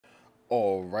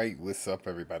Alright, what's up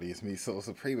everybody? It's me,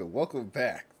 SoloSupreme, and welcome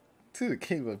back to the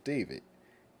Kingdom of David.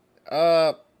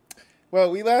 Well,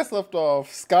 we last left off,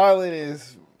 Scotland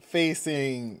is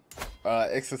facing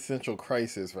existential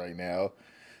crisis right now.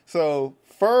 So,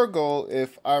 Fergal,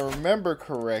 if I remember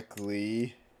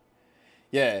correctly,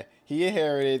 yeah, he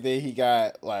inherited, then he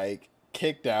got, like,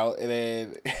 kicked out, and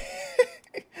then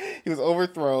he was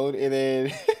overthrown, and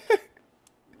then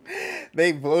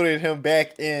they voted him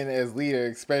back in as leader,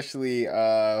 especially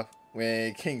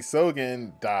when King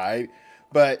Sogan died.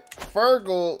 But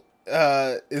Fergal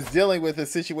is dealing with a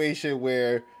situation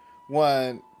where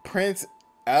one Prince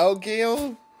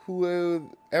Algail, whoever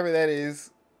that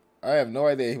is, I have no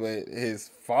idea, but his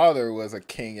father was a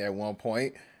king at one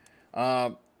point.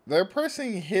 They're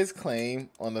pressing his claim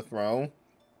on the throne.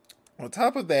 On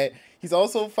top of that, he's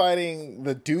also fighting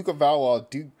the Duke of Valois,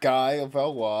 Duke Guy of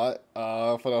Valois,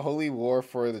 for the Holy War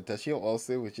for the Duchy of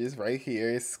Ulster, which is right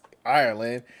here, it's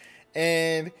Ireland.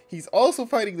 And he's also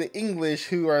fighting the English,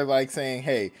 who are like saying,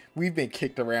 hey, we've been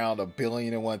kicked around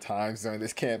 1,000,000,001 times during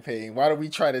this campaign. Why don't we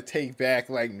try to take back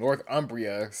like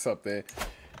Northumbria or something?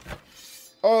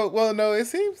 Oh, well, no, it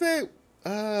seems that,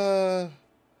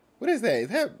 what is that? Is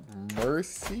that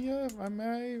Mercia? Am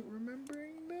I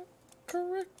remembering that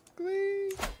correctly?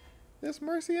 This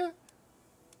Mercia?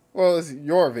 Well, it's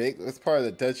Jorvik. It's part of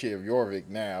the Duchy of Jorvik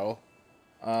now.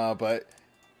 But,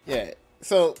 yeah.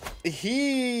 So,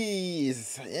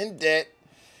 he's in debt.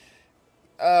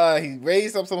 He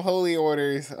raised up some holy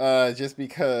orders just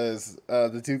because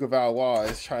the Duke of Valois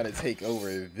is trying to take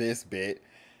over this bit.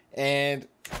 And,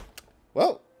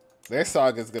 well, their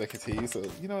saga is going to continue. So,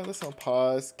 you know, let's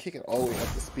pause. Kick it all the way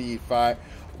up to speed 5.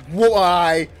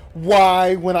 Why?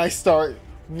 Why when I start?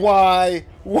 Why?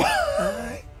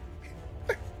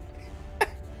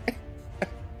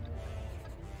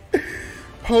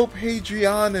 Pope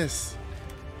Hadrianus.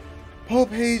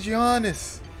 Pope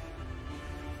Hadrianus.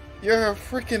 You're a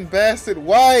freaking bastard.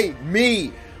 Why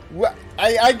me?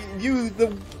 You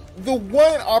the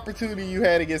one opportunity you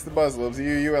had against the Muslims,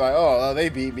 you were like, oh, they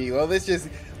beat me. Well, let's just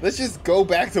go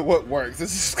back to what works.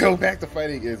 Let's just go back to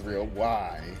fighting Israel.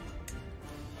 Why?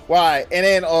 Why? And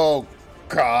then, oh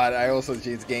God, I also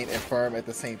just gained Infirm at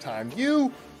the same time.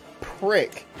 You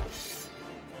prick.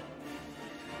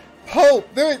 Pope,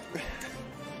 there.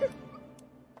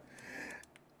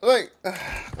 Like,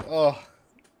 oh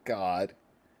God.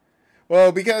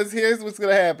 Well, because here's what's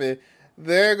gonna happen.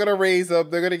 They're gonna raise up,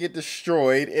 they're gonna get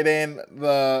destroyed, and then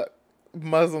the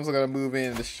Muslims are gonna move in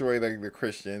and destroy the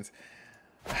Christians.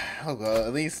 Oh God,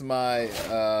 at least my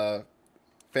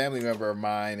family member of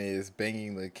mine is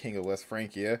banging the king of West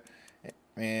Francia.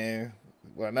 And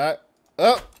why not?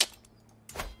 Oh,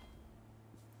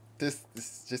 it's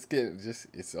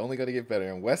only gonna get better.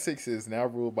 And Wessex is now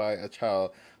ruled by a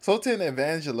child, Sultan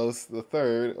Evangelos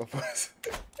III of West.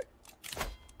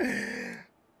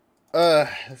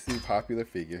 Let's see, popular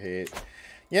figurehead.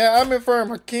 Yeah, I'm infirm.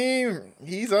 Hakeem,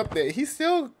 he's up there. He's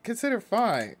still considered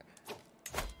fine.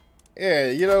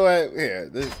 Yeah, you know what? Yeah,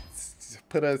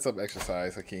 put in some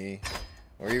exercise, Hakeem,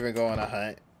 or even go on a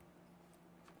hunt.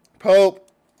 Pope,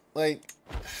 like,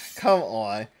 come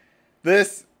on.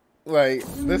 This your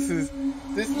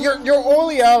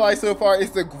only ally so far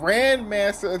is the Grand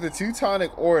Master of the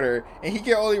Teutonic Order, and he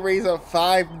can only raise up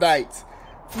 5 knights.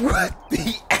 What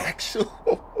the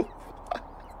actual?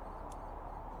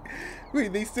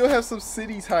 Wait, they still have some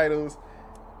city titles.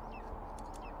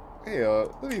 Hey,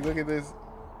 let me look at this.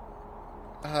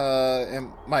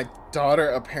 And my daughter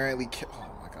apparently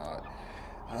oh my God.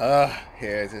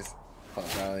 Here, just fuck,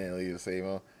 I didn't leave the same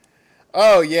one.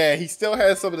 Oh yeah, he still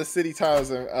has some of the city titles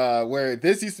where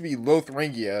this used to be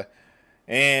Lotharingia,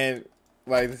 and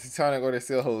like the Teutonic Order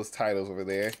still holds titles over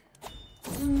there.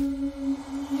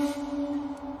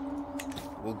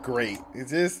 Well, great.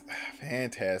 It's just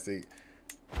fantastic.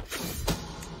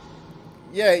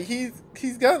 Yeah, he's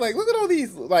got, like, look at all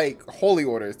these, like, holy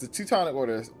orders. The Teutonic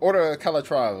Orders, Order of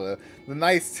Calatrava, the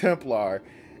Knights Templar,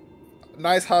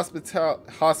 Knights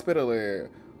Hospitaller,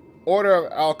 Order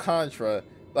of Alcantara,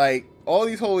 like, all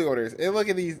these holy orders. And look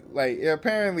at these, like,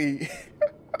 apparently,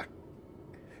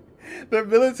 the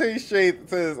military strength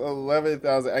says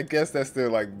 11,000. I guess that's their,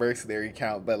 like, mercenary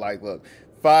count, but, like, look,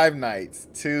 5 knights,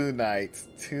 2 knights,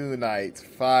 2 knights,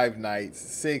 5 knights,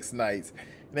 6 knights.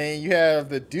 Then you have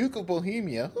the Duke of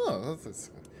Bohemia. Huh,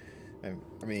 I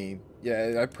mean,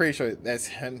 yeah, I'm pretty sure that's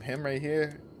him right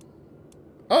here.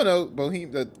 Oh no,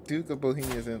 the Duke of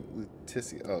Bohemia is in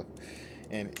Lutetia. Oh,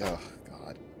 and oh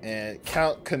God, and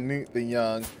Count Canute the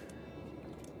Young.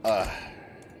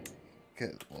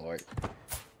 Good Lord,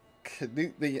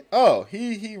 Canute the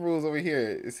he rules over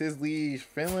here. Is his liege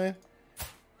Finland?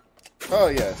 Oh,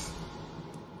 yes.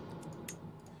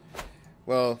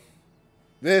 Well,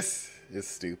 this is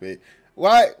stupid.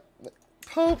 Why?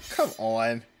 Pope, come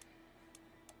on.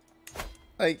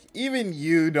 Like, even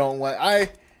you don't want...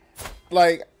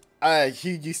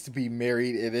 he used to be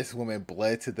married and this woman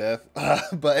bled to death.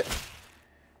 But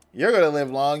you're going to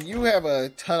live long. You have a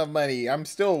ton of money. I'm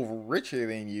still richer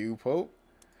than you, Pope.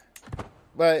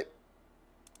 But,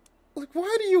 like,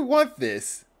 why do you want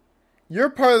this? You're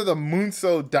part of the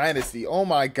Munso dynasty. Oh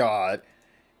my god.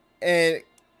 And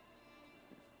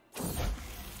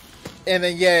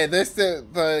then, yeah, there's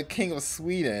the King of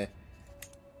Sweden.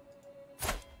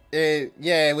 And,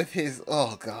 yeah, with his...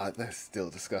 Oh, God, that's still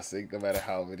disgusting, no matter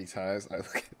how many times I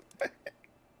look at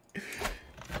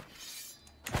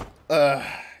that.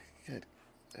 Good.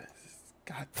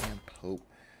 Goddamn Pope.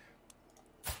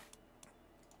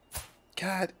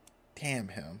 God damn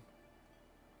him.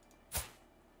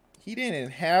 He didn't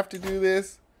have to do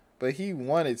this, but he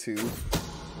wanted to.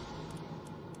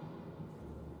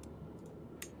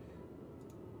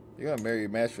 You're gonna marry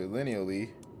matrilineally.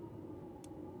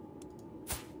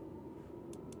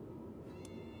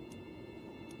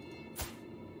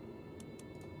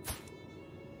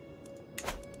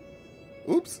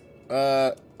 Oops.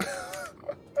 Let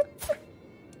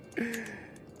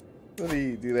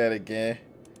me do that again.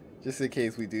 Just in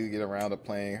case we do get around to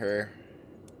playing her.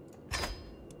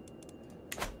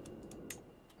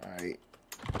 Alright.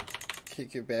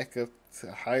 Kick it back up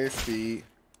to higher speed.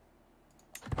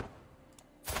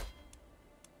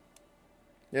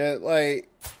 Yeah, like,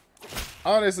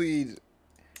 honestly,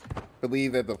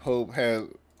 believe that the Pope has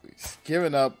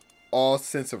given up all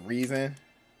sense of reason.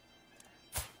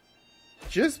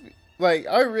 Just, like,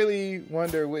 I really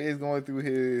wonder what is going through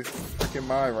his freaking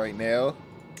mind right now.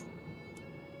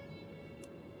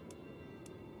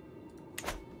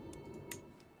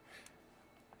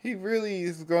 He really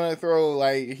is going to throw,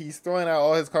 like, he's throwing out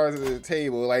all his cards at the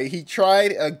table. Like, he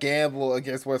tried a gamble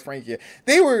against West Francia.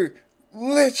 They were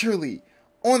literally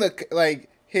on the, like,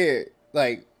 here,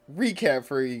 like, recap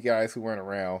for you guys who weren't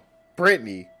around.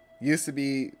 Brittany used to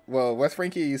be, well, West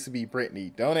Francia used to be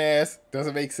Brittany. Don't ask.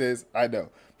 Doesn't make sense. I know.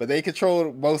 But they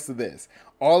controlled most of this.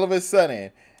 All of a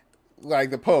sudden,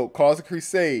 like, the Pope calls a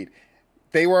crusade.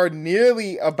 They were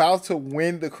nearly about to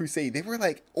win the crusade. They were,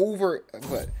 like, over,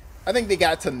 what? I think they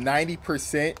got to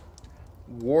 90%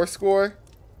 war score.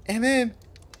 And then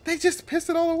they just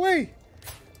pissed it all away.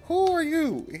 Who are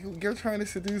you? You're trying to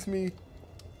seduce me?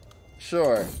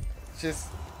 Sure. Just,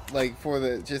 like, for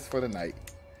the night.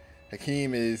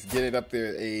 Hakeem is getting up there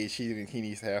at age. He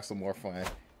needs to have some more fun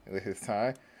with his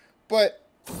time. But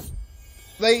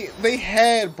they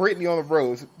had Brittany on the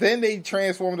roads. Then they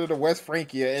transformed into West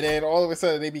Francia, and then all of a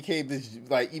sudden they became this,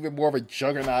 like, even more of a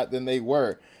juggernaut than they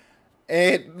were.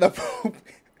 And the Pope,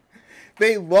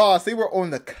 they lost. They were on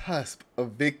the cusp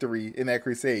of victory in that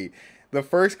crusade. The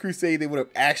first crusade they would have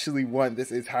actually won this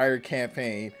entire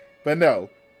campaign, but no,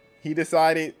 he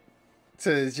decided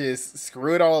to just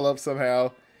screw it all up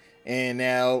somehow. And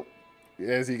now,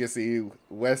 as you can see,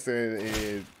 Western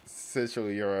and Central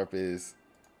Europe is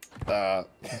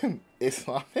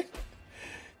Islamic.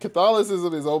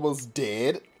 Catholicism is almost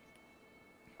dead.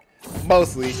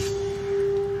 Mostly.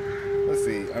 Let's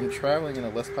see. I'm traveling in a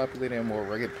less populated and more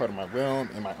rugged part of my realm,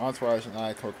 and my entourage and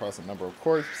I come across a number of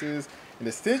corpses, and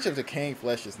the stench of decaying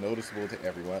flesh is noticeable to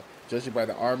everyone. Judging by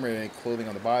the armor and clothing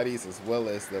on the bodies, as well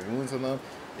as the wounds on them,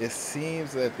 it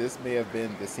seems that this may have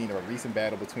been the scene of a recent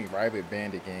battle between rival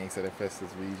bandit gangs that infest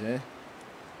this region.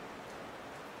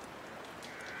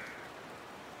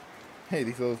 Hey,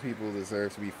 these old people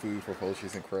deserve to be food for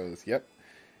vultures and crows. Yep.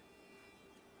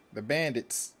 The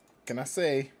bandits, can I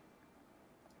say?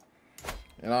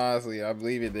 And honestly, I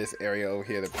believe in this area over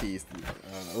here, the peace,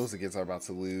 Ozagits are about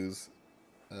to lose.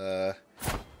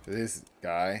 This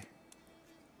guy.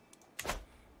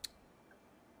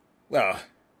 Well,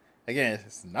 again,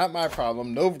 it's not my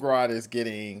problem. Novgorod is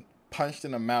getting punched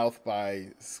in the mouth by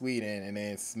Sweden and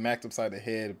then smacked upside the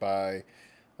head by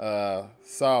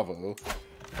Savo,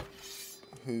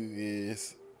 who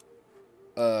is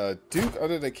Duke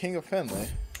under the King of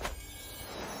Finland.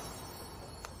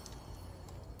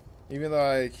 Even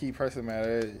though I keep pressing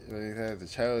matter, the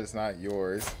child is not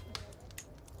yours.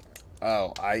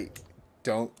 Oh, I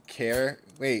don't care.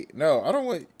 Wait, no, I don't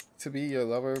want to be your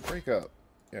lover. Break up.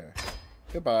 Yeah.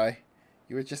 Goodbye.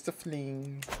 You were just a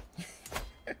fling.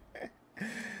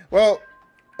 Well,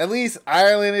 at least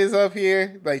Ireland is up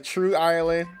here. Like, true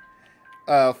Ireland.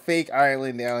 Fake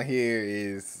Ireland down here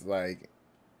is, like,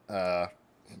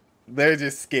 they're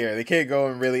just scared. They can't go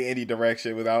in really any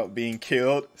direction without being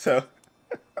killed. So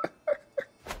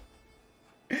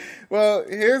Well,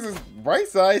 here's the bright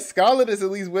side. Scotland is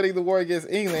at least winning the war against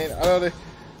England.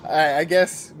 I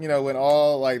guess, you know, when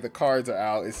all like the cards are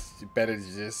out, it's better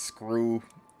to just screw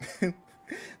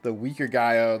the weaker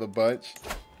guy out of the bunch.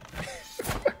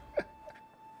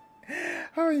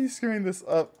 How are you screwing this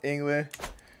up, England?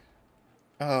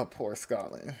 Oh, poor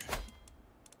Scotland.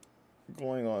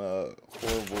 Going on a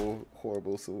horrible,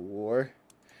 horrible civil war.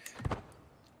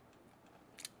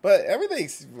 But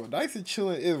everything's nice and chill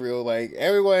in Israel. Like,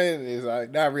 everyone is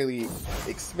not really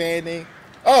expanding.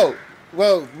 Oh,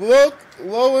 well, look,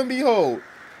 lo and behold,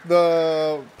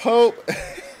 the Pope,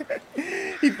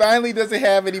 he finally doesn't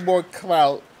have any more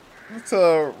clout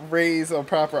to raise a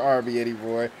proper army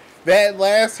anymore. That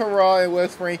last hurrah in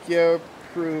West Francia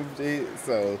proved it.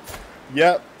 So,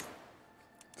 yep.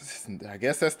 I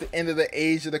guess that's the end of the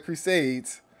age of the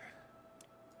Crusades.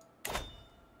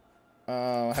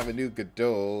 I have a new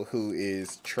Godot who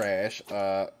is trash.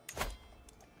 My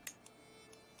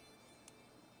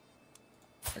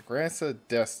grandson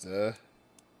Desta.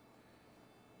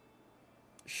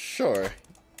 Sure.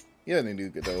 Yeah, the new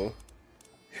Godot.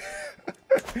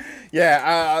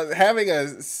 Yeah, having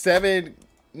a 7.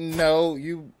 No,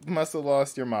 you must have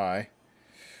lost your mind.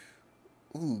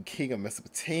 Ooh, King of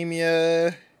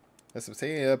Mesopotamia.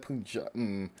 Mesopotamia, Punjab.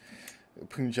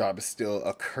 Punjab is still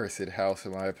a cursed house,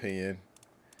 in my opinion.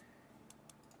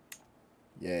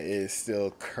 Yeah, it is still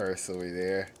cursed over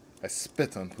there. I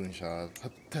spit on Punjab.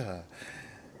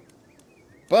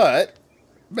 But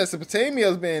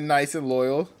Mesopotamia's been nice and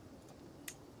loyal.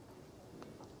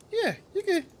 Yeah, you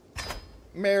can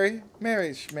marriage.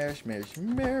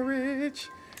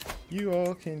 You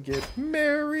all can get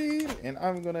married, and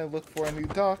I'm gonna look for a new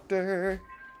doctor.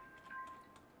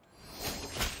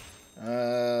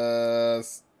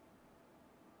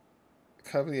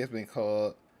 Company has been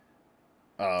called.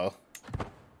 Oh,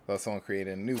 well, someone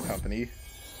created a new company.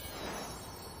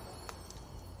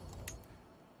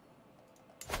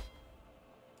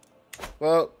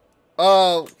 Well,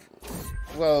 well,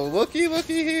 looky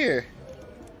here.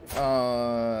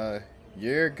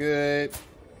 You're good.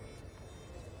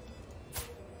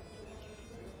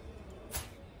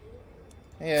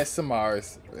 Yeah,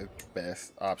 Samar's the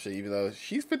best option, even though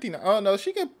she's 59. Oh, no,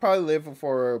 she could probably live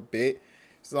for a bit,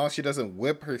 as long as she doesn't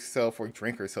whip herself or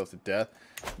drink herself to death.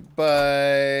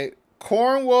 But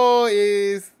Cornwall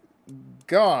is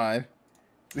gone.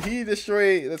 Did he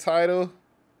destroy the title?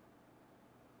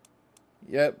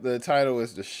 Yep, the title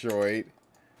was destroyed.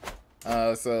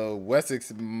 So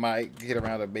Wessex might get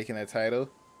around to making that title.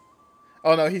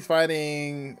 Oh, no, he's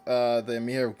fighting the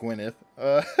Emir of Gwynedd.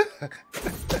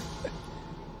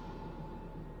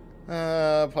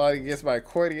 Probably gets my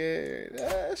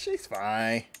courtier. She's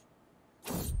fine.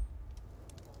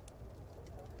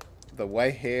 The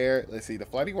white hair. Let's see. The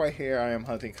flighty white hair I am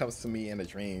hunting comes to me in a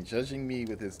dream, judging me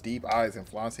with his deep eyes and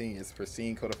flaunting his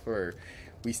pristine coat of fur.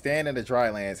 We stand in the dry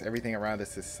lands. Everything around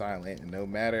us is silent, and no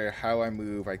matter how I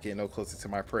move, I get no closer to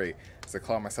my prey. As I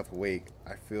claw myself awake,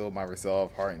 I feel my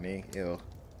resolve hardening. Ew.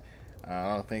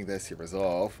 I don't think that's your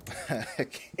resolve.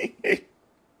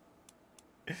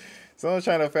 Someone's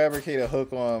trying to fabricate a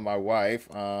hook on my wife.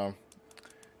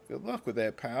 Good luck with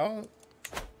that, pal.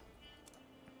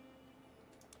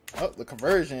 Oh, the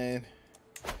conversion.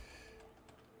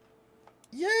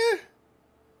 Yeah,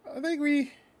 I think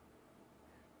we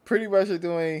pretty much are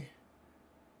doing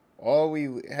all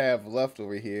we have left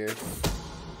over here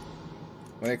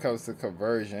when it comes to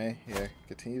conversion. Yeah,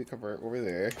 continue to convert over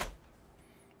there.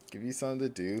 Give you something to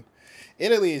do.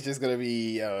 Italy is just going to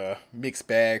be a mixed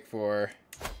bag for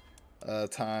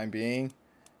time being.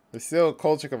 We're still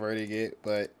culture converting it,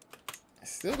 but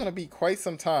it's still going to be quite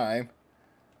some time.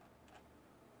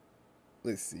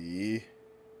 Let's see.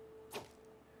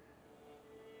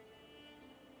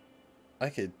 I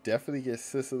could definitely get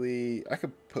Sicily. I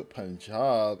could put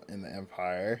Punjab in the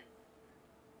empire.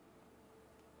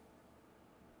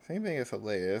 Same thing as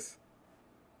Hilaeus.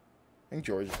 And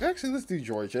Georgia. Actually, let's do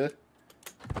Georgia.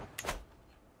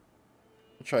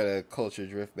 Try to culture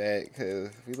drift back, because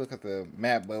if we look at the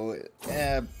map,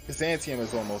 Byzantium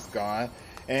is almost gone.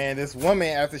 And this woman,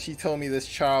 after she told me this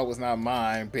child was not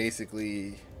mine,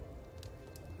 basically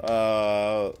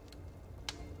yeah,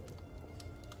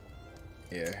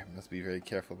 must be very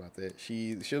careful about that.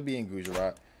 She'll be in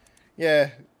Gujarat. Yeah,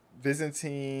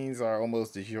 Byzantines are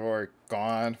almost de jure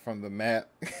gone from the map.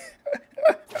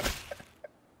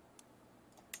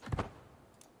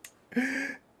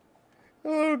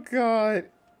 Oh god.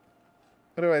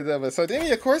 What do I do? But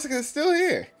Sardinia, Corsica is still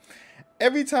here.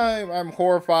 Every time I'm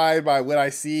horrified by what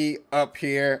I see up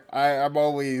here, I'm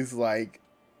always like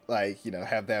like, you know,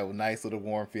 have that nice little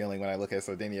warm feeling when I look at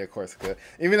Sardinia, Corsica.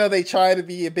 Even though they try to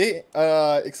be a bit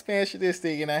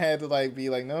expansionistic, and I had to like be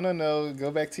like, no, go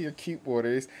back to your cute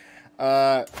borders.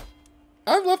 I've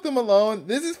left them alone.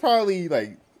 This is probably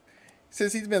like,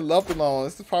 since he's been left alone,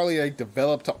 this is probably like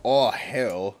developed to all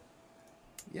hell.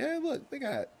 Yeah, look, they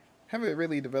haven't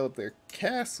really developed their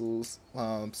castles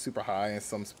super high in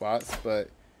some spots, but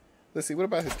let's see, what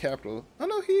about his capital? Oh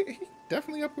no, he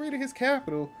definitely upgraded his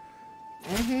capital.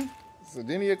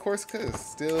 Sardinia, Corsica is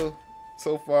still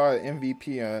so far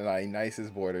MVP on like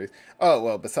nicest borders. Oh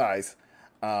well, besides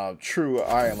true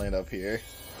Ireland up here.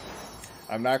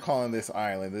 I'm not calling this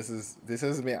Ireland. This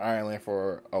hasn't been Ireland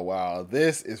for a while.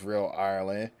 This is real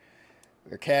Ireland.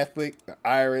 The Catholic, the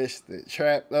Irish, the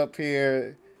trapped up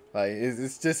here. Like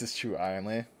it's just as true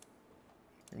Ireland.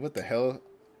 What the hell?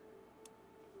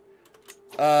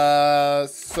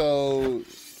 So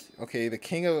okay, the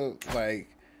king of like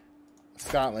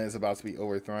Scotland is about to be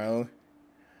overthrown,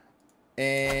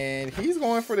 and he's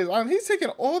going for this island. He's taking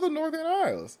all the Northern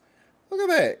Isles. Look at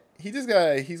that. He's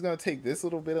gonna take this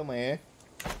little bit of land.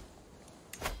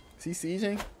 Is he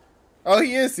sieging? Oh,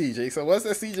 he is sieging. So once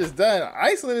that siege is done,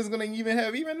 Iceland is gonna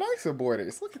have even nicer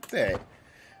borders. Look at that.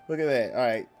 Look at that. All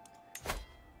right,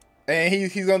 and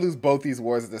he's gonna lose both these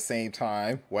wars at the same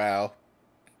time. Wow.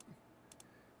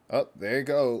 Oh, there you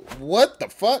go. What the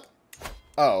fuck?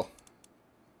 Oh.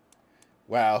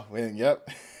 Wow. Yep.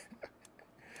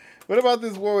 What about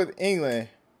this war with England?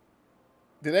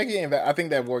 Did that get I think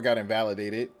that war got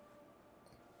invalidated.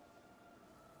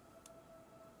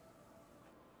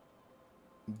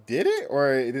 Did it?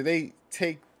 Or did they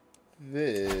take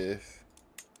this?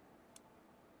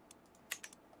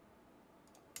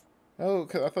 Oh,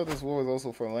 because I thought this war was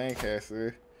also for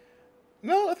Lancaster.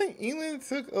 No, I think England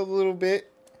took a little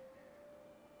bit.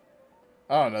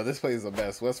 I don't know. This place is the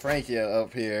best. West Francia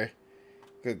up here.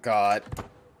 Good God.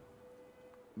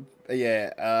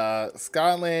 Yeah,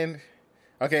 Scotland.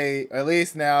 Okay, at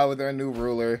least now with their new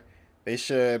ruler, they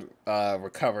should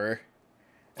recover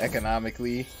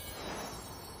economically.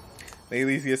 They at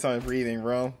least get some breathing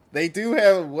room. They do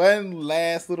have one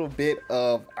last little bit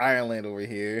of Ireland over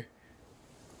here.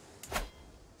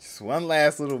 Just one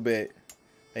last little bit.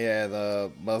 Yeah,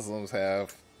 the Muslims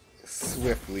have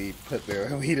swiftly put their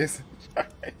leaders in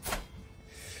charge.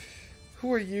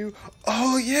 Who are you?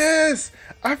 Oh, yes!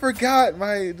 I forgot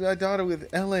my daughter with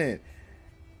Ellen.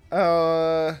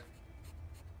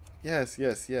 Yes.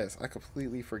 I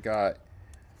completely forgot.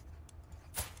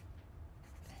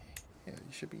 Yeah,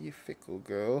 you should be a fickle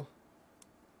girl.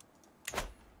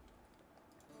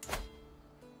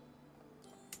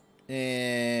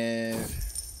 And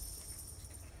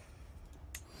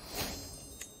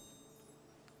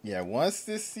yeah, once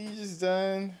this siege is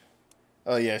done.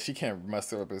 Oh yeah, she can't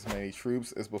muster up as many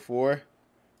troops as before.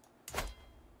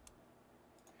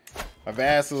 My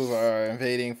vassals are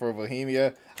invading for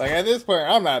Bohemia. Like at this point,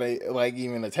 I'm not like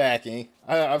even attacking.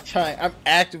 I'm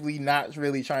actively not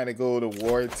really trying to go to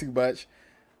war too much,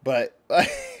 but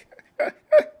like,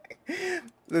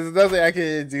 there's nothing I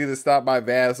can do to stop my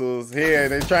vassals here.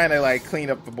 They're trying to like clean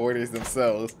up the borders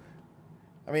themselves.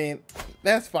 I mean,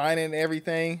 that's fine and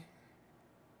everything.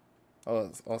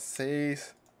 Oh,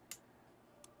 says.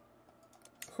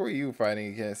 Who are you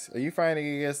fighting against? Are you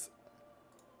fighting against?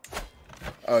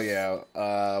 Oh yeah,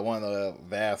 one of the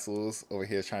vassals over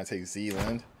here is trying to take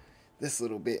Zealand. This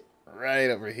little bit right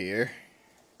over here.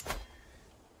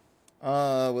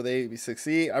 Will they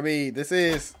succeed? I mean, this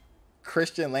is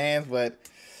Christian lands, but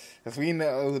as we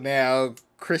know now,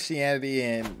 Christianity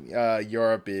in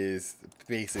Europe is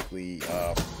basically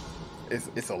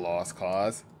it's a lost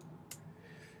cause.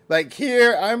 Like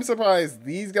here, I'm surprised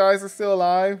these guys are still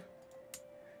alive.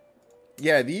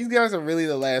 Yeah, these guys are really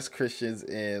the last Christians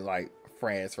in like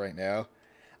France right now.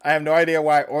 I have no idea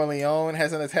why Orleans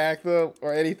hasn't attacked them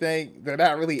or anything. They're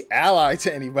not really allied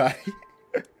to anybody.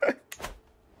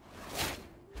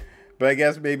 But I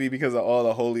guess maybe because of all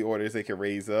the holy orders they can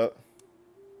raise up.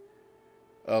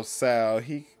 Oh, Sal,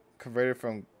 he converted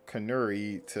from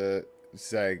Kanuri to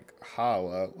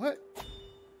Zaghawa. What?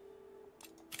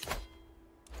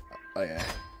 Oh yeah,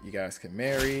 you guys can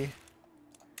marry.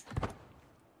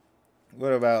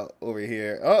 What about over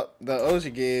here? Oh, the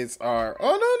Ojigids are.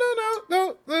 Oh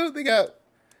no! They got.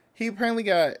 He apparently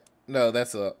got. No,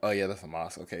 that's a. Oh yeah, that's a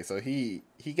mosque. Okay, so he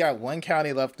got one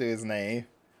county left to his name,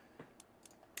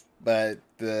 but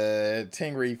the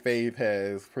Tingri faith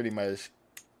has pretty much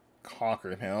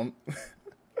conquered him.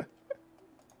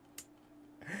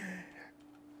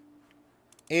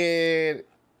 And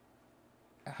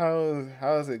how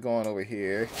is it going over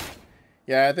here?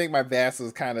 Yeah, I think my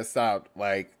vassals kind of stopped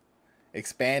like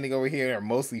expanding over here. They're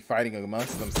mostly fighting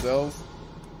amongst themselves.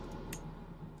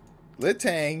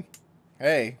 Litang,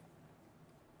 hey,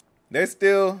 they're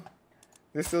still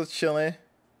chilling.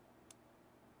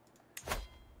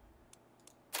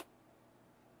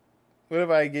 What if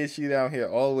I get you down here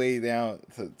all the way down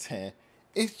to 10?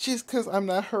 It's just because I'm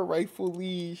not her rightful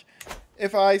liege.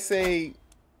 If I say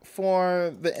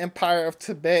form the Empire of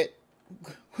Tibet,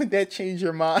 would that change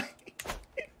your mind?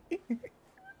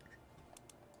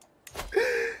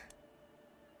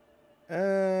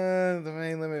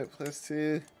 Domain limit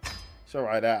 +2. Sure,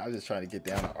 right out. I'm just trying to get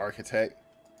down to architect.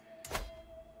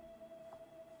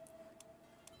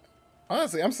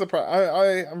 Honestly, I'm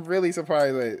surprised. I'm really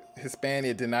surprised that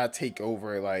Hispania did not take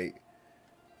over. Like,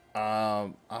 I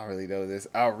don't really know this.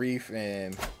 Al Reef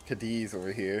and Cadiz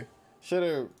over here should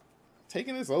have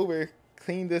taken this over,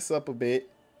 cleaned this up a bit,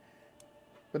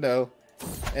 but no.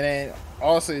 And then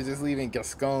also just leaving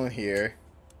Gascon here.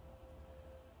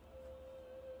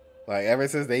 Like, ever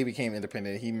since they became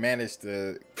independent, he managed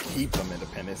to keep them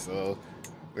independent, so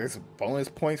there's bonus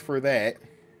points for that.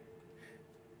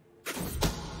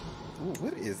 Ooh,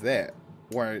 what is that?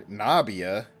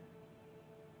 Warnabia.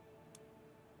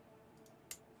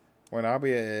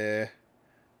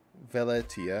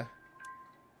 Veletia.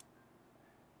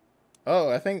 Oh,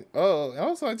 I think... Oh,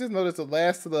 also I just noticed the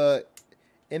last of the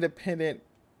independent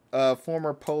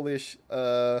former Polish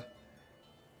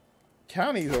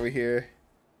counties over here.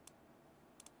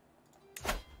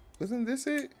 Wasn't this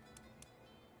it?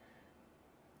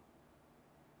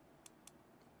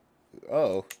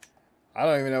 Oh. I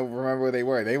don't even remember where they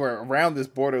were. They were around this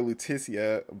border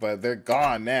Lutetia, but they're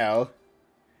gone now.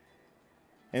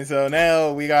 And so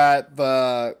now we got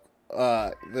the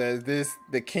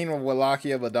Kingdom of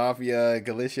Wallachia, Moldavia,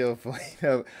 Galicia,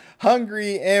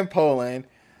 Hungary, and Poland.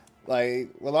 Like,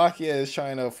 Wallachia is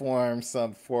trying to form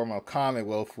some form of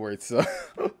commonwealth for itself.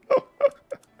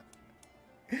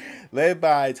 Led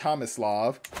by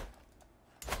Tomislav.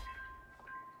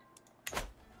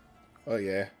 Oh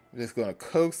yeah, I'm just gonna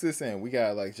coax this in. We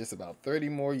got like just about 30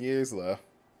 more years left.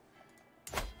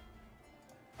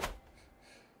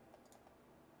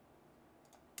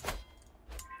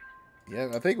 Yeah,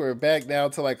 I think we're back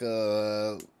down to like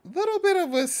a little bit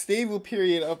of a stable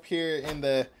period up here in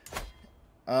the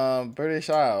British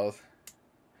Isles.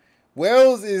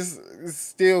 Wales is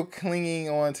still clinging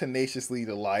on tenaciously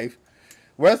to life.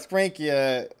 West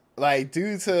Francia, like,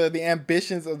 due to the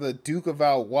ambitions of the Duke of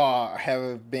Valois,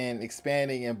 have been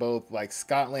expanding in both like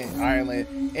Scotland,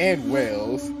 Ireland, and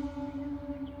Wales.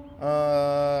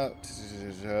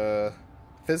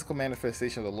 Physical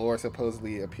manifestation of the Lord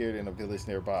supposedly appeared in a village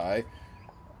nearby.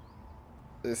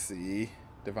 Let's see.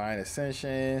 Divine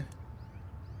Ascension.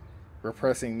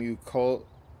 Repressing new cult.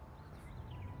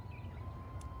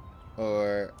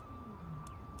 Or...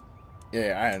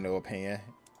 yeah, I have no opinion.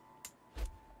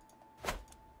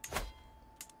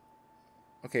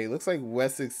 Okay, looks like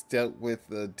Wessex dealt with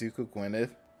the Duke of Gwynedd.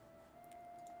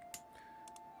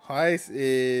 Heiss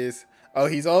is... oh,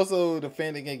 he's also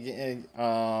defending again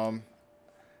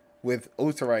with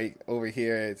Oostenrijk over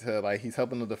here to, like, he's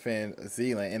helping to defend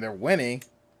Zealand, and they're winning.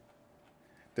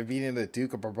 They're beating the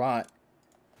Duke of Brabant.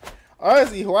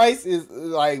 Honestly, Heiss is,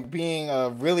 like, being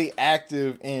really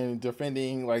active in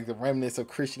defending, like, the remnants of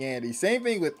Christianity. Same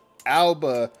thing with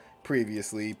Alba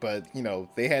previously, but, you know,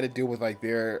 they had to deal with, like,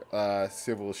 their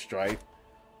civil strife.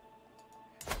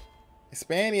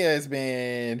 Hispania has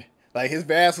been... like, his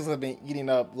vassals have been eating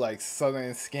up, like,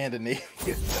 southern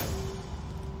Scandinavia.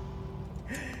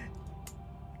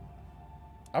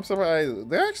 I'm surprised.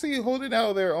 They're actually holding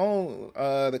out their own.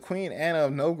 The Queen Anna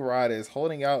of Novgorod is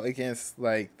holding out against,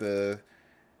 like, the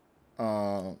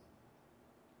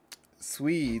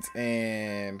Swedes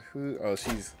and who... oh,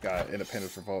 she's got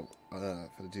independence revolt for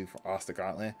the dude for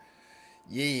Ostgotland.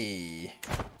 Yay.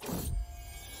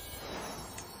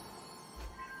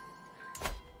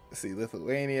 Let's see,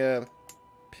 Lithuania,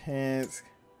 Pinsk.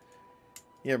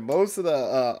 Yeah, most of the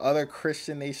other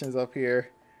Christian nations up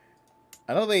here.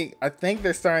 I think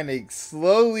they're starting to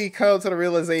slowly come to the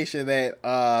realization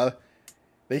that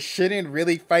they shouldn't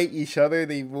really fight each other.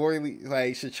 They more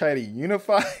like should try to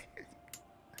unify.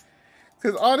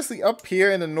 Because honestly, up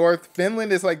here in the north,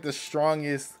 Finland is like the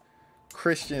strongest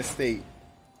Christian state.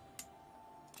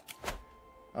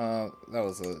 That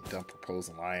was a dumb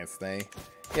proposed alliance thing.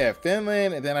 Yeah,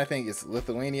 Finland, and then I think it's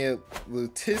Lithuania,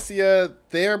 Lutetia.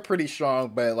 They're pretty strong,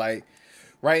 but like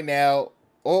right now,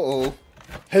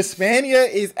 Hispania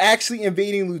is actually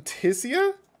invading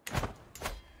Lutetia.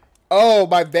 Oh,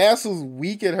 my vassals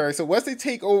weaken her. So once they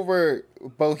take over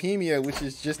Bohemia, which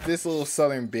is just this little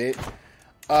southern bit,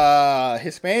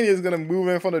 Hispania is gonna move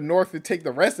in from the north to take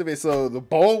the rest of it. So the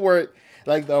bulwark,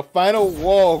 like the final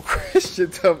wall of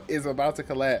Christendom, is about to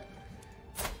collapse.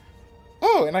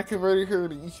 Oh, and I converted her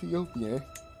to Ethiopian.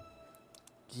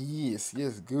 Yes,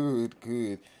 yes, good,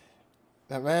 good.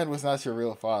 That man was not your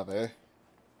real father.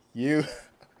 You,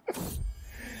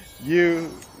 you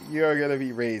are gonna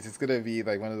be raised. It's gonna be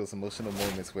like one of those emotional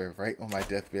moments where right on my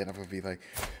deathbed, I'm gonna be like,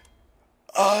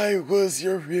 I was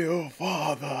your real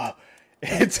father.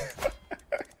 It's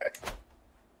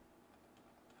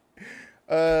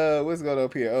what's going on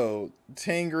up here? Oh,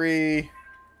 Tangri,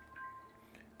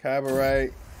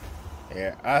 Cabarite.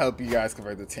 Yeah, I hope you guys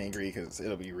convert the Tangri because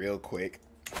it'll be real quick.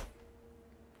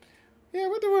 Yeah,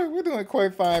 we're doing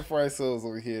quite fine for ourselves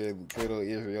over here in good old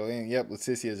Israel. And yep,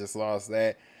 Leticia just lost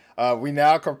that. We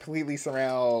now completely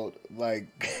surround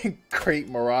like Great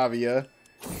Moravia.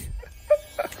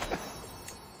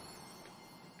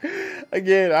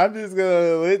 Again, I'm just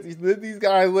gonna let these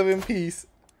guys live in peace.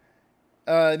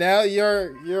 Now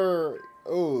you're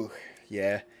oh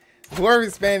yeah. Whoever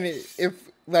Hispanic,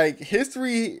 if like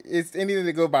history is anything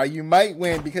to go by, you might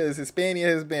win because Hispania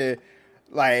has been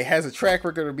has a track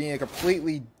record of being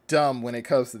completely dumb when it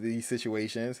comes to these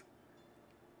situations.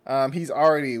 He's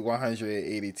already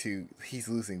 182. He's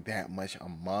losing that much a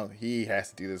month. He has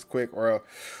to do this quick, or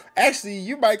actually,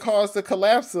 you might cause the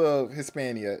collapse of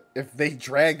Hispania if they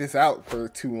drag this out for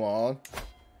too long.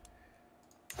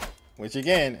 Which,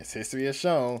 again, as history has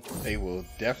shown, they will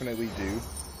definitely do.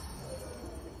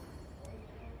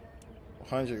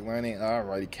 100 learning.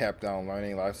 Alrighty, capped down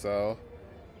learning lifestyle.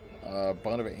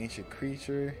 Bone of an ancient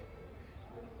creature.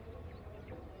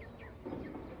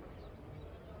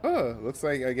 Oh, looks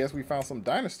like I guess we found some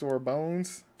dinosaur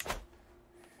bones.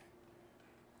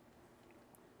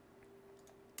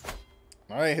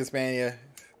 Alright, Hispania.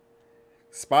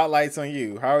 Spotlight's on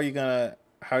you. How are you gonna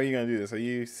do this? Are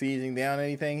you sieging down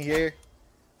anything here?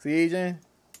 Sieging?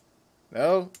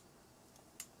 No?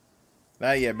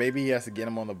 Not yet. Maybe he has to get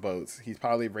them on the boats. He's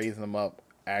probably raising them up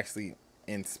actually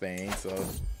in Spain, so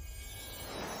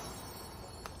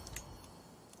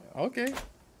okay.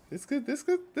 This could be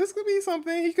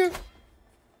something. He could.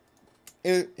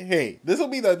 Hey, this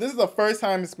is the first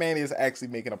time Hispania is actually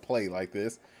making a play like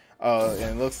this. And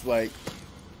it looks like,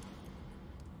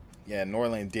 yeah,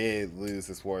 Norland did lose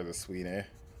this war to Sweden.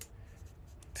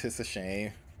 Tis a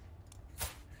shame.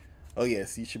 Oh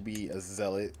yes, you should be a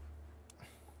zealot.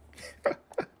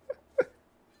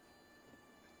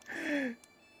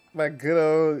 My good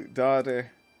old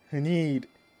daughter, Huneed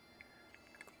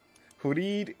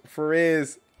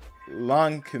Ferez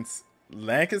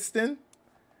Lankiston.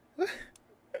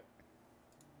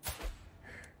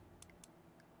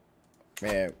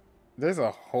 Man, there's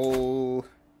a whole.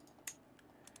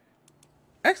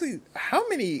 Actually, how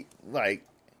many like?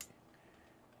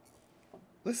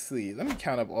 Let's see. Let me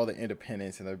count up all the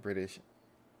independents in the British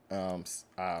Isles.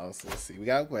 Let's see. We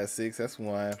got Wessex. That's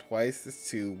 1. Twice is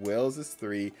 2. Wales is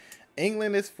 3.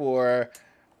 England is 4.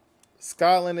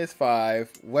 Scotland is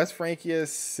 5. West Francia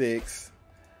is 6.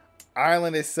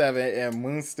 Ireland is 7, and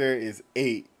Munster is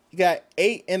 8. You got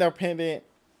 8 independent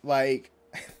like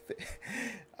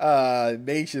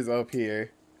nations up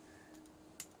here.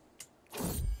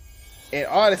 And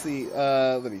honestly,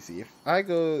 let me see. If I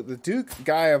go, the Duke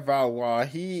Guy of Valois,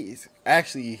 he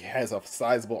actually has a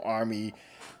sizable army.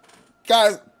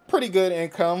 Guy's pretty good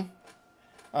income.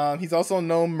 He's also a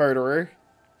known murderer.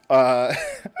 And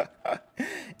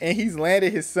he's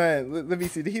landed his son. Let me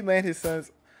see. Did he land his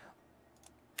sons?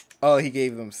 Oh, he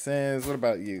gave them sins. What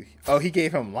about you? Oh, he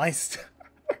gave him Leinster.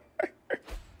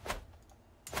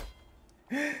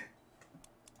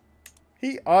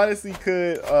 He honestly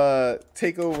could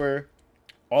take over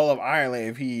all of Ireland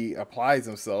if he applies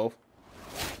himself.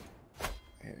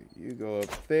 Here, you go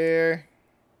up there.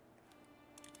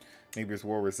 Neighbors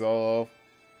war resolve.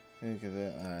 I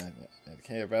don't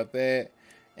care about that.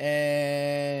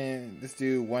 And let's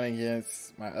do one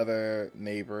against my other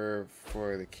neighbor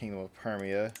for the Kingdom of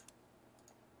Permia.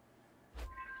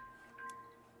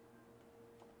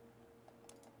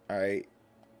 Alright.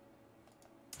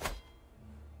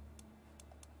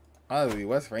 Honestly,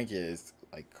 West Francia is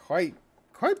like quite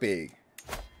big.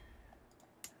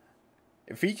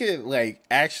 If he could like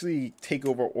actually take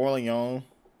over Orleans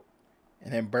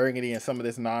and then Burgundy and some of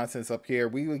this nonsense up here,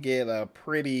 we would get a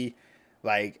pretty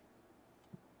like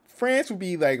France would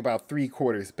be like about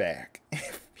 3/4 back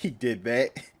if he did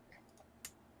that.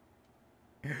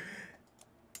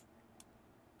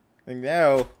 And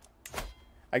now,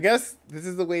 I guess this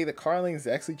is the way the Carlings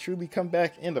actually truly come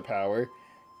back into power.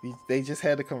 They just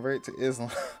had to convert to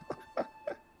Islam.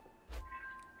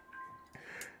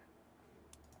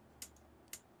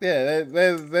 Yeah,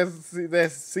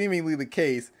 that's seemingly the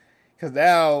case. Because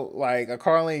now, like, a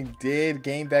Carling did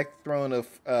gain back the throne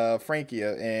of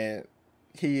Francia, and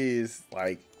he is,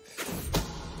 like,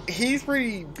 he's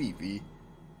pretty beefy.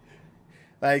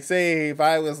 Like, say, if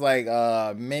I was, like,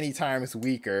 many times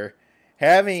weaker,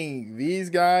 having these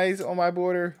guys on my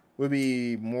border would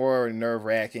be more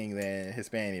nerve-wracking than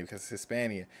Hispania, because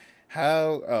Hispania,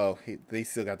 they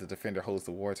still got the defender holds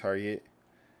the war target.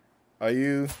 Are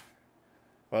you?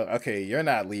 Well, okay, you're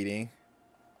not leading.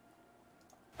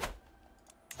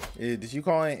 Did you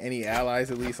call in any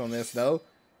allies at least on this? No?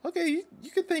 Okay,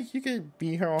 you could think you could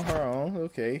beat her on her own.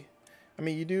 Okay. I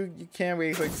mean, you can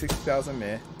raise like 60,000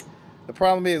 men. The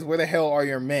problem is, where the hell are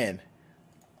your men?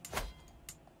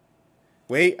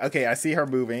 Wait, okay, I see her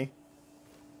moving.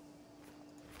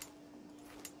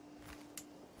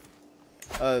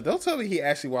 Don't tell me he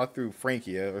actually walked through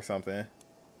Francia or something.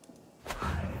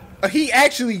 He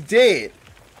actually did!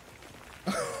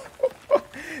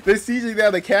 They're sieging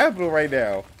down the capital right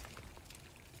now.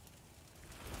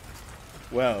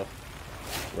 Well.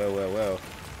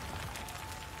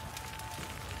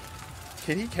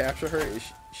 Can he capture her? Is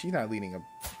she not leading a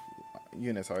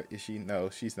units? Is she? No,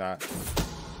 she's not.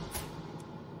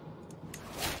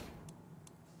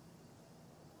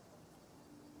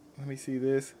 Let me see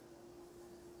this.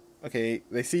 Okay,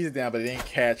 they seized it down, but they didn't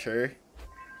catch her.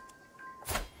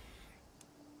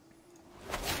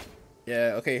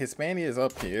 Yeah, okay, Hispania is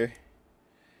up here.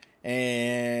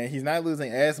 And he's not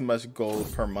losing as much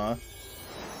gold per month.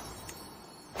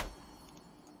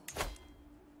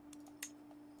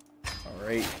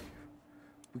 Alright.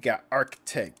 We got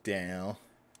Architect down.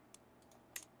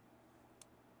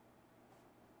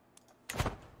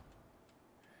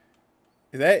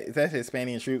 Is that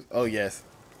Hispanian troops? Oh, yes.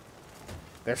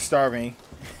 They're starving.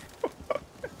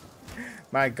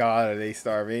 My God, are they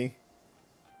starving?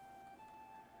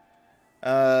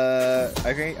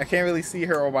 I can't really see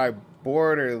her on my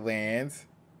borderlands.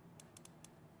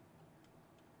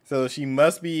 So she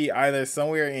must be either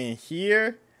somewhere in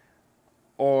here,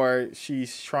 or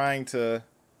she's trying to,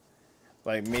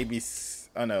 like, maybe,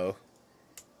 oh no.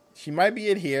 She might be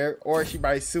in here, or she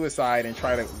might suicide and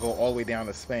try to go all the way down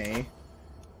to Spain.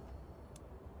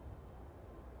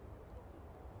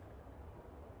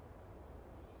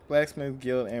 Blacksmith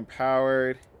Guild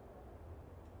empowered.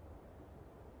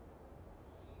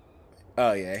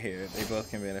 Oh yeah, here. They both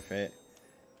can benefit.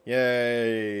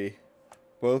 Yay!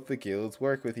 Both the guilds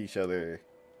work with each other.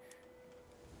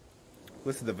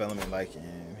 What's the development like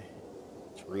in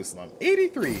Jerusalem?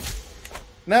 83!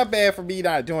 Not bad for me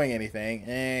not doing anything.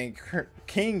 And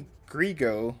King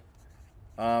Grigo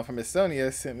from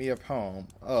Estonia sent me a poem.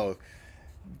 Oh,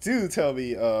 do tell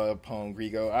me a poem,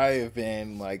 Grigo. I have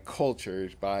been, like,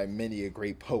 cultured by many a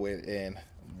great poet in,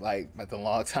 like, the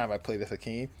long time I played as a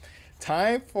king.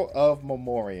 Time of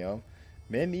memoriam,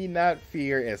 men need not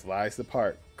fear as lives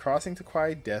depart, crossing to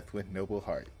quiet death with noble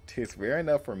heart. 'Tis rare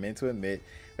enough for men to admit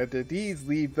that their deeds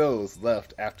leave those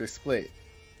left after split.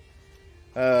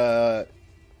 Yay,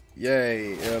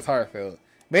 it was heartfelt.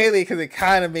 Mainly because it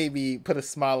kind of made me put a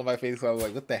smile on my face. So I was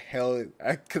like, what the hell?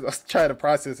 Because I was trying to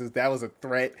process if that was a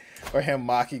threat or him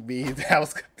mocking me. That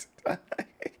was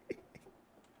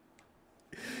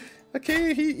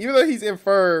okay, even though he's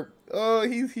infirm, oh,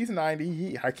 he's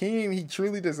 90. Hakeem, he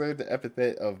truly deserved the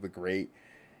epithet of the great.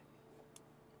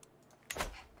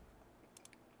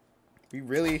 We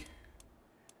really,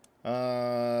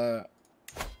 yeah,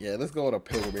 let's go on a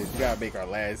pilgrimage. We gotta make our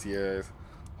last year's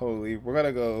holy. We're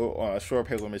gonna go on a short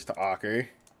pilgrimage to Acre.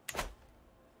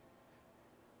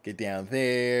 Get down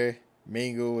there,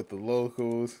 mingle with the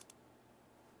locals.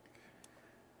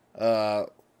 Wow,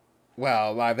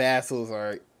 my vassals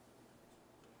are.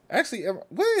 Actually,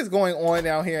 what is going on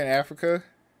down here in Africa?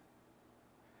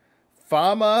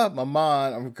 Fama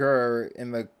Maman of Gur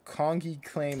in the Kongi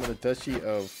claim of the Duchy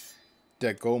of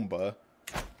Dagomba.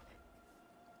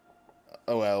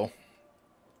 Oh well.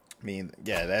 I mean,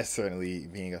 yeah, that's certainly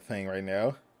being a thing right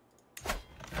now.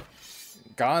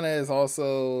 Ghana is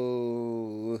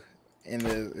also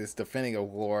is defending a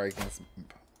war against,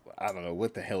 I don't know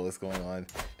what the hell is going on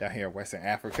down here in Western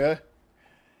Africa.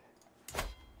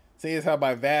 See, is how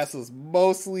my vassals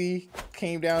mostly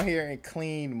came down here and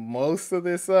cleaned most of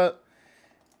this up.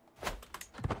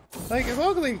 Like, as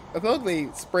long as they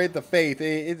spread the faith,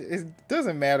 it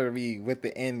doesn't matter to me what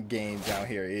the end game down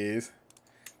here is.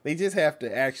 They just have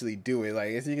to actually do it.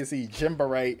 Like, as you can see,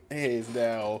 Jimbarite is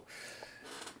now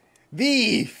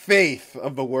the faith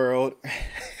of the world.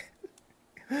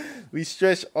 We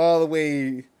stretch all the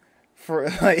way for,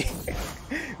 like,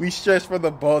 we stretch from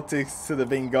the Baltics to the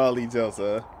Bengali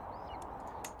Delta.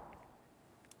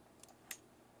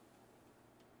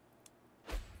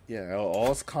 Yeah,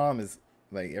 all's calm is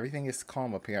like everything is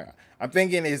calm up here. I'm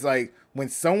thinking it's like when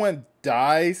someone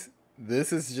dies,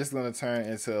 this is just gonna turn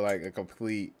into like a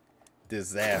complete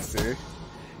disaster.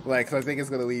 Like, 'cause I think it's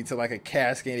gonna lead to like a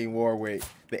cascading war where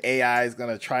the AI is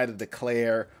gonna try to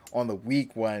declare on the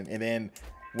weak one, and then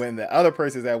when the other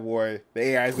person's at war, the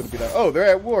AI is gonna be like, "Oh, they're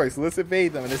at war, so let's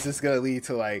invade them," and it's just gonna lead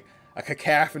to like a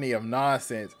cacophony of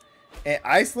nonsense. And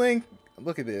Iceland,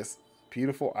 look at this,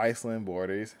 beautiful Iceland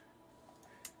borders.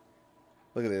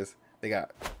 Look at this. They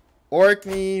got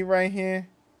Orkney right here,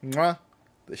 mwah.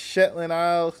 The Shetland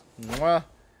Isles, mwah.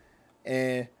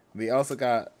 And we also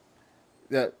got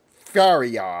the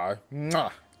Faroe,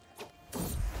 mwah.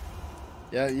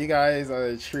 Yeah, you guys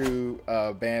are the true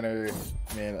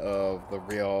bannermen of the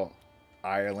real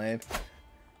Ireland.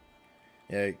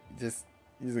 Yeah, you just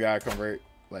gotta convert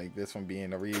like this from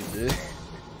being a region.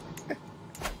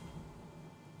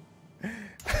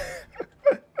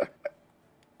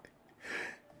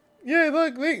 Yeah,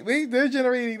 look, they're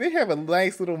generating. They have a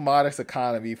nice little modest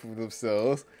economy for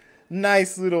themselves.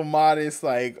 Nice little modest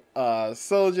like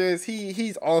soldiers.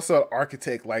 He's also an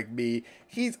architect like me.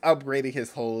 He's upgrading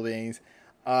his holdings.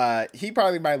 He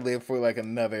probably might live for like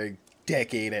another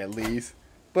decade at least.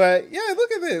 But yeah,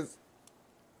 look at this.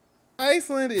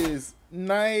 Iceland is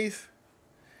nice,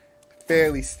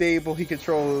 fairly stable. He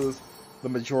controls the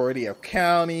majority of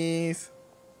counties.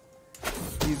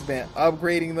 He's been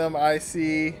upgrading them, I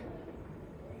see.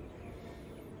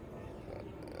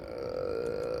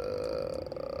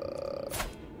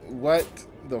 What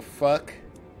the fuck?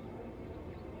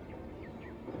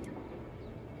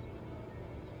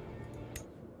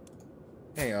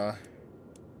 Hang on.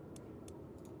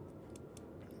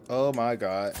 Oh my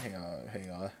god. Hang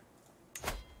on.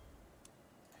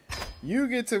 You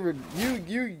get to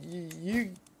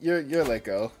you're let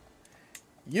go.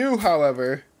 You,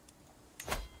 however,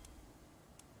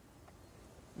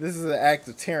 this is an act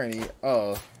of tyranny.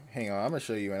 Oh, hang on. I'm gonna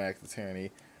show you an act of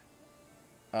tyranny.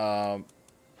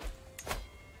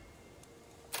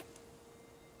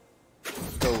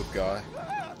 Go with God.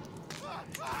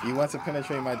 You want to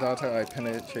penetrate my daughter? I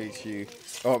penetrate you.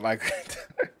 Oh my god.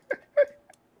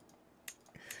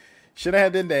 Should I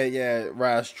have done that? Yeah,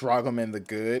 Ras Dragoman the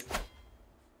Good.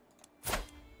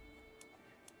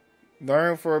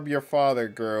 Learn from your father,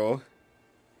 girl.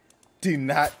 Do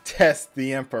not test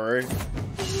the Emperor.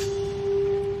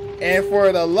 And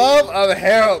for the love of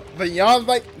hell, the Yawns,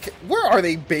 like, where are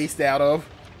they based out of?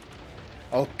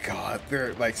 Oh god,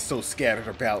 they're like so scattered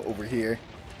about over here.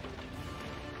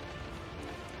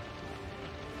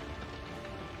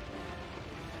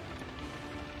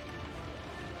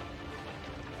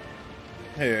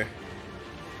 Here.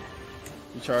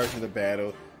 In charge of the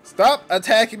battle. Stop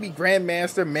attacking me,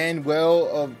 Grandmaster Manuel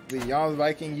of the Yawns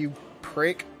Viking, you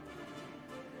prick.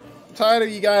 I'm tired of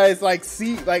you guys like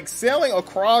sailing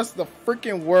across the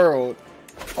freaking world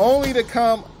only to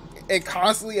come and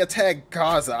constantly attack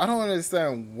Gaza. I don't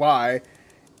understand why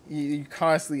you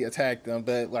constantly attack them,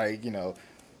 but like, you know,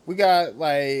 we got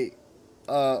like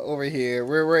over here,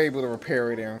 we're able to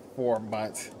repair it in 4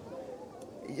 months.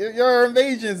 Your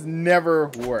invasions never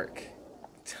work.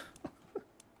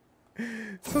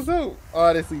 So don't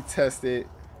honestly test it.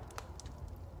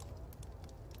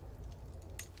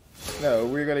 No,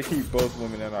 we're gonna keep both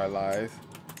women in our lives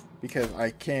because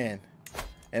I can,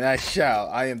 and I shall.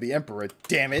 I am the Emperor.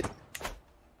 Damn it.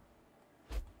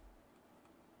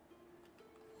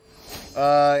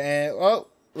 And well,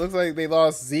 looks like they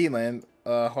lost Zealand.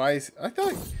 Why? I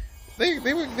thought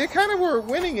they kind of were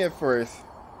winning at first.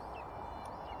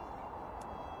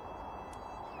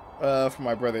 For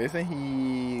my brother, isn't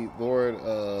he Lord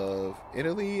of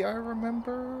Italy? I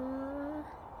remember.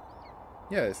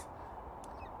 Yes.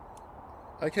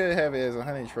 I could have it as a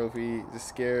hunting trophy to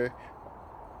scare.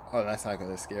 Oh, that's not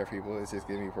gonna scare people. It's just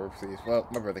giving me purposes. Well,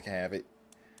 my brother can have it.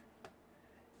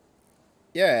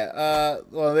 Yeah.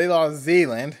 Well, they lost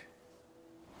Zealand.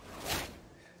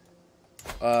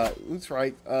 That's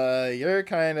right. You're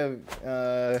kind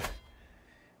of.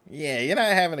 Yeah, you're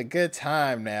not having a good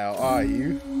time now, are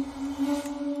you?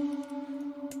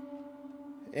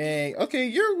 And okay,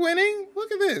 you're winning.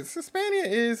 Look at this. Hispania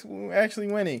is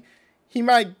actually winning. He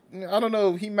might, I don't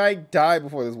know, he might die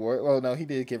before this war. Well, no, he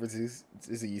did get disease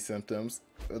symptoms,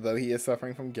 although he is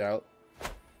suffering from gout.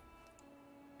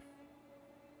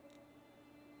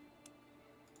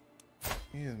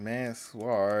 He's man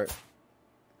sword.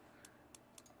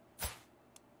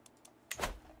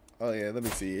 Oh yeah, let me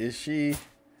see. Is she?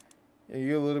 Are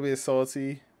you a little bit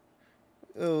salty?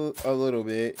 A little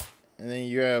bit. And then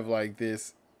you have like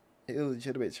this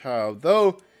illegitimate child.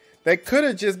 Though, that could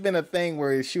have just been a thing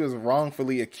where she was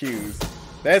wrongfully accused.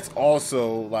 That's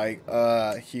also like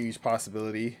a huge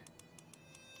possibility.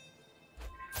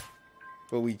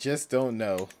 But we just don't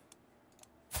know.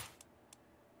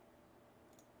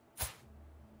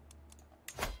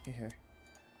 Yeah.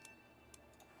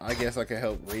 I guess I could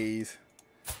help raise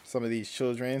some of these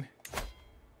children.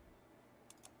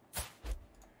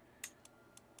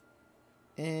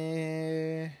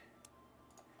 And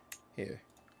here.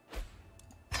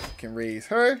 Can raise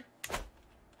her.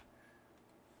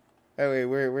 That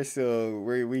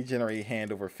way we generate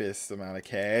hand over fist amount of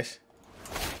cash.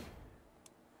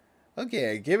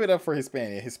 Okay, give it up for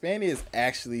Hispania. Hispania is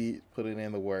actually putting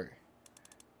in the work.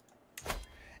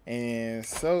 And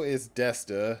so is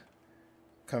Desta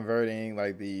converting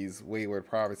like these wayward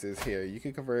provinces here. You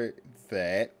can convert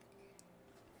that.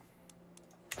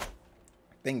 I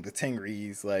think the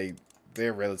Tingris, like,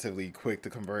 they're relatively quick to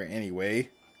convert anyway.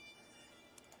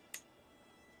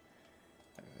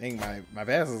 I think my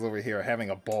vassals over here are having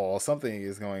a ball. Something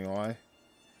is going on.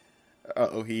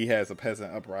 Uh-oh, he has a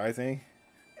peasant uprising.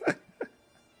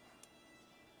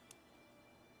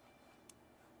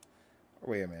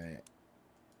 Wait a minute.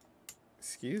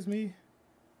 Excuse me?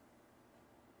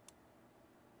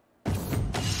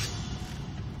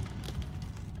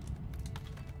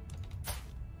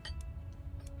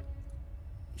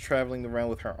 Traveling around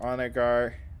with her honor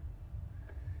guard.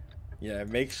 Yeah,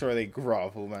 make sure they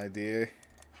grovel, my dear.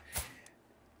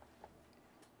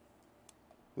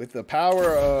 With the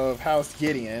power of House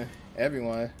Gideon,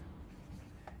 everyone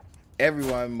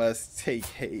must take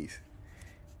haste.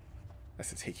 That's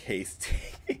to take haste.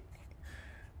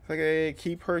 Okay,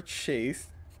 keep her chaste.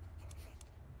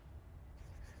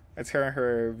 I turn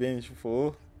her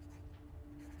vengeful.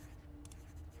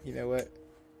 You know what?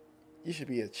 You should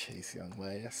be a chaste young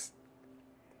lass.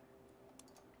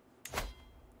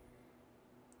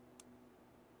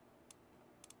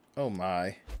 Oh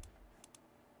my.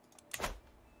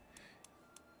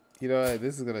 You know what?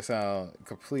 This is gonna sound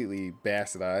completely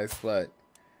bastardized, but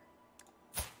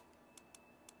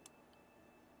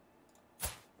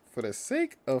for the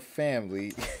sake of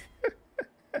family,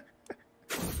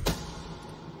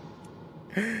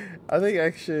 I think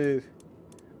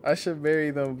I should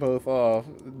marry them both off.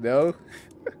 No?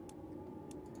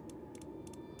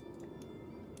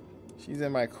 She's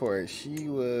in my court. She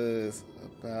was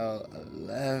about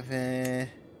 11.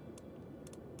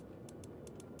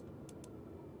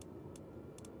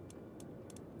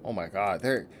 Oh my god,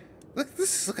 look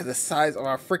at the size of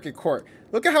our freaking court.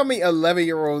 Look at how many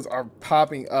 11-year-olds are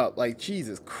popping up. Like,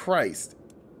 Jesus Christ.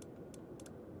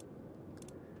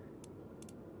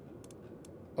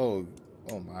 Oh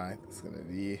my, it's gonna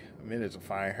be a minute to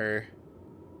find her.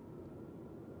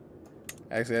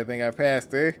 Actually, I think I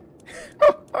passed her.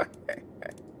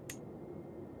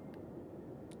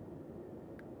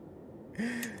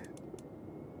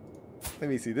 Let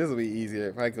me see, this will be easier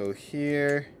if I go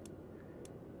here.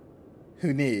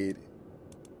 Who need?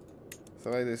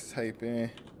 So I just type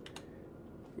in.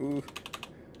 Ooh.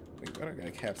 Wait, what I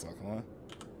got caps lock on?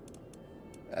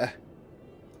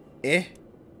 Eh?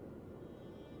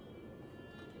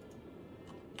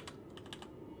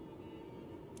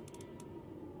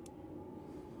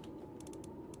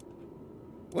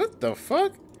 What the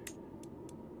fuck?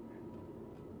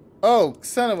 Oh,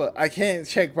 son of a... I can't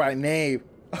check by name.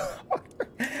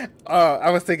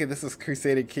 I was thinking this was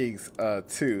Crusader Kings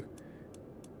 2.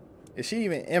 Is she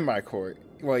even in my court?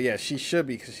 Well, yeah, she should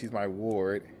be because she's my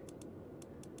ward.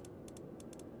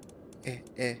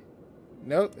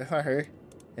 Nope, that's not her.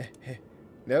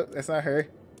 Nope, that's not her.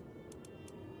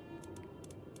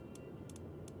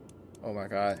 Oh my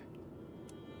god.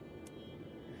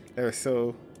 There are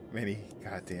so many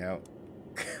goddamn.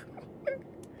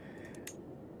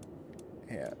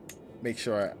 Yeah, make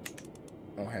sure I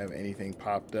don't have anything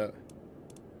popped up.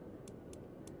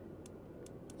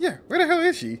 Yeah, where the hell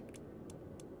is she?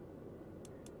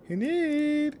 You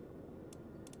need.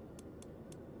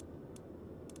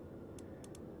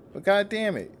 But god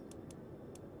damn it.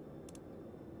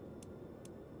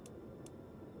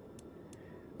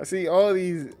 I see all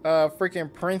these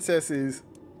freaking princesses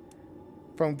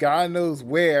from God knows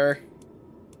where,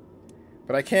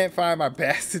 but I can't find my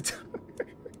bastard.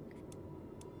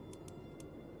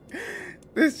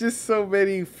 There's just so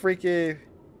many freaking.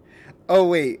 Oh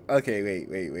wait, okay,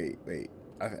 wait.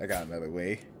 I got another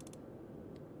way.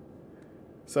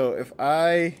 So if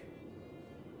I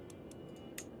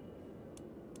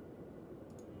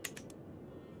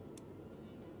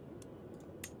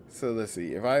let's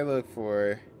see, if I look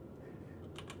for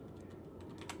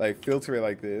like filter it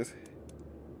like this,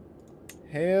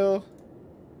 hell,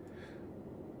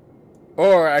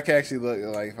 or I can actually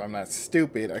look like, if I'm not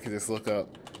stupid, I can just look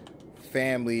up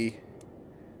family.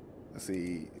 Let's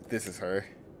see. This is her.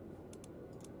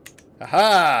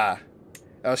 Aha!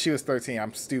 Oh, she was 13.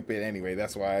 I'm stupid anyway.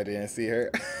 That's why I didn't see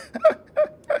her.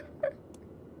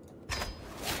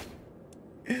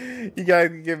 You guys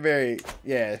can get married.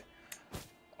 Yeah.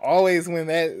 Always when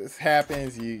that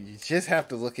happens, you just have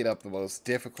to look it up the most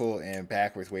difficult and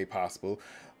backwards way possible.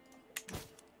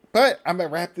 But I'm going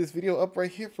to wrap this video up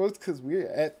right here, folks, because we're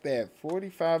at that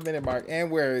 45-minute mark. And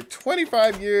we're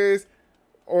 25 years,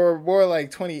 or more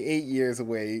like 28 years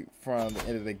away from the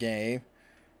end of the game.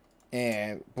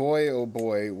 And boy, oh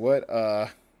boy, what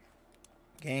a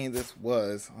game this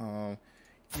was.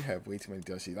 You have way too many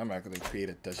dushies. I'm not going to create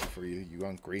a dushie for you, you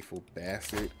ungrateful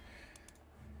bastard.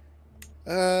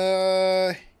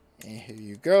 And here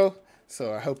you go.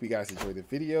 So I hope you guys enjoyed the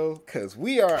video, because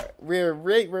we're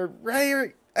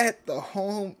right at the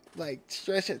home like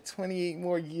stretch at 28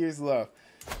 more years left.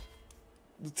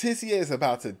 Leticia is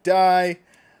about to die.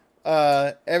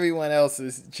 Everyone else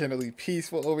is generally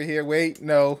peaceful over here. Wait,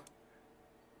 no.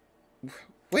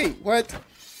 Wait, what?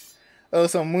 Oh,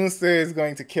 so Munster is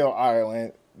going to kill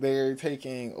Ireland. They're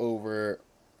taking over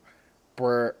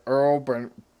Earl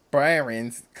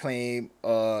Byron's claim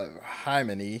of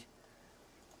Hymany.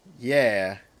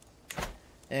 Yeah.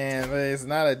 And there's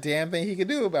not a damn thing he can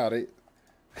do about it.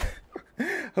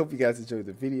 Hope you guys enjoyed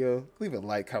the video. Leave a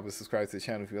like, comment, subscribe to the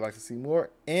channel if you'd like to see more.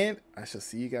 And I shall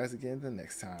see you guys again the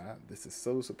next time. This is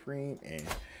SoloSupreme, and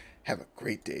have a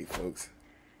great day, folks.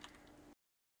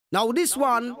 Now this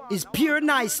one is pure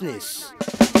niceness.